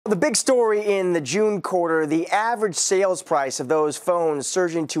The big story in the June quarter, the average sales price of those phones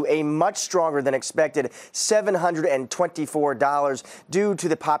surging to a much stronger than expected $724 due to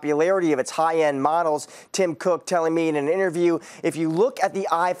the popularity of its high-end models. Tim Cook telling me in an interview, if you look at the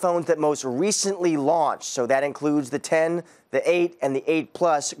iPhones that most recently launched, so that includes the 10, the 8 and the 8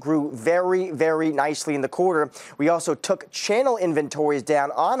 Plus, grew very, very nicely in the quarter. We also took channel inventories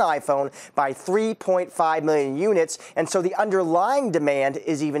down on iPhone by 3.5 million units, and so the underlying demand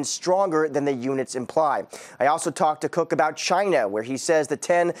is even stronger than the units imply. I also talked to Cook about China, where he says the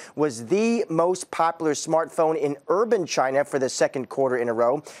 10 was the most popular smartphone in urban China for the second quarter in a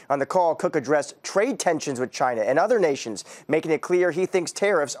row. On the call, Cook addressed trade tensions with China and other nations, making it clear he thinks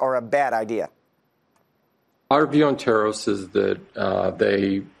tariffs are a bad idea. Our view on tariffs is that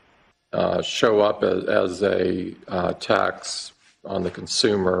they show up as a tax on the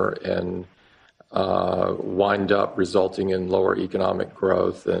consumer and wind up resulting in lower economic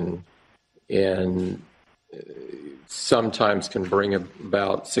growth and sometimes can bring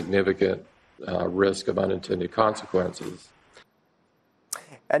about significant risk of unintended consequences.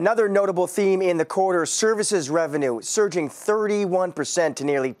 Another notable theme in the quarter, services revenue surging 31% to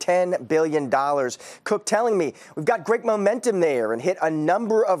nearly $10 billion. Cook telling me we've got great momentum there and hit a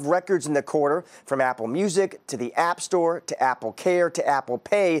number of records in the quarter, from Apple Music to the App Store to Apple Care to Apple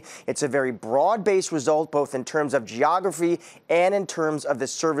Pay. It's a very broad-based result, both in terms of geography and in terms of the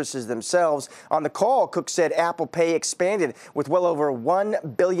services themselves. On the call, Cook said Apple Pay expanded with well over 1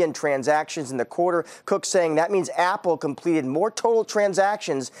 billion transactions in the quarter. Cook saying that means Apple completed more total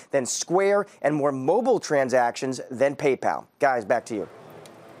transactions than Square and more mobile transactions than PayPal. Guys, back to you.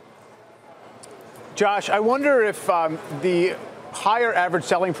 Josh, I wonder if the higher average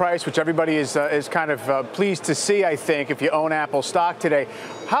selling price, which everybody is kind of pleased to see, I think, if you own Apple stock today,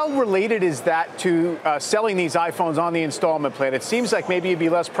 how related is that to selling these iPhones on the installment plan? It seems like maybe you'd be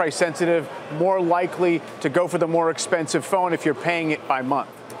less price sensitive, more likely to go for the more expensive phone if you're paying it by month.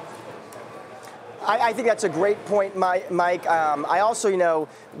 I think that's a great point, Mike. I also,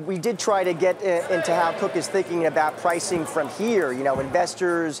 we did try to get into how Cook is thinking about pricing from here.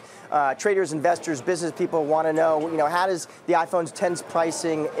 Investors, traders, investors, business people want to know, how does the iPhone X's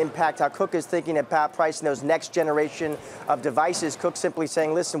pricing impact how Cook is thinking about pricing those next generation of devices. Cook simply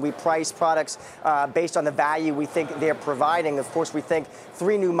saying, listen, we price products based on the value we think they're providing. Of course, we think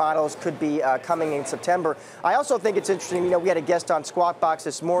 3 new models could be coming in September. I also think it's interesting, we had a guest on Squawk Box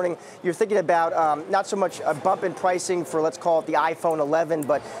this morning. You're thinking about not so much a bump in pricing for, let's call it the iPhone 11,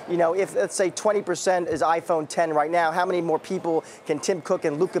 but, if, let's say, 20% is iPhone 10 right now, how many more people can Tim Cook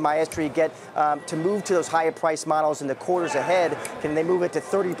and Luca Maestri get to move to those higher price models in the quarters ahead? Can they move it to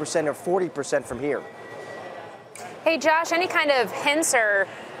 30% or 40% from here? Hey, Josh, any kind of hints or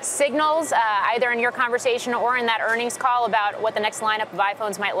signals, either in your conversation or in that earnings call, about what the next lineup of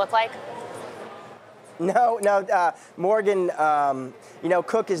iPhones might look like? No, Morgan,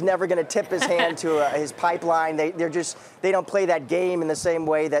 Cook is never going to tip his hand to his pipeline. They don't play that game in the same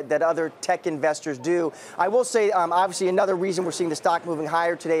way that other tech investors do. I will say, obviously, another reason we're seeing the stock moving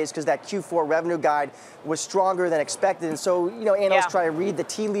higher today is because that Q4 revenue guide was stronger than expected. And so, analysts try to read the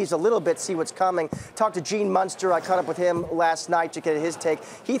tea leaves a little bit, see what's coming. Talked to Gene Munster. I caught up with him last night to get his take.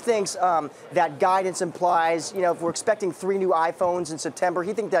 He thinks that guidance implies, if we're expecting 3 new iPhones in September,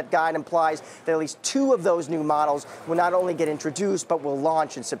 he thinks that guide implies that at least 2 of those new models will not only get introduced, but will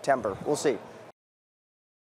launch in September. We'll see.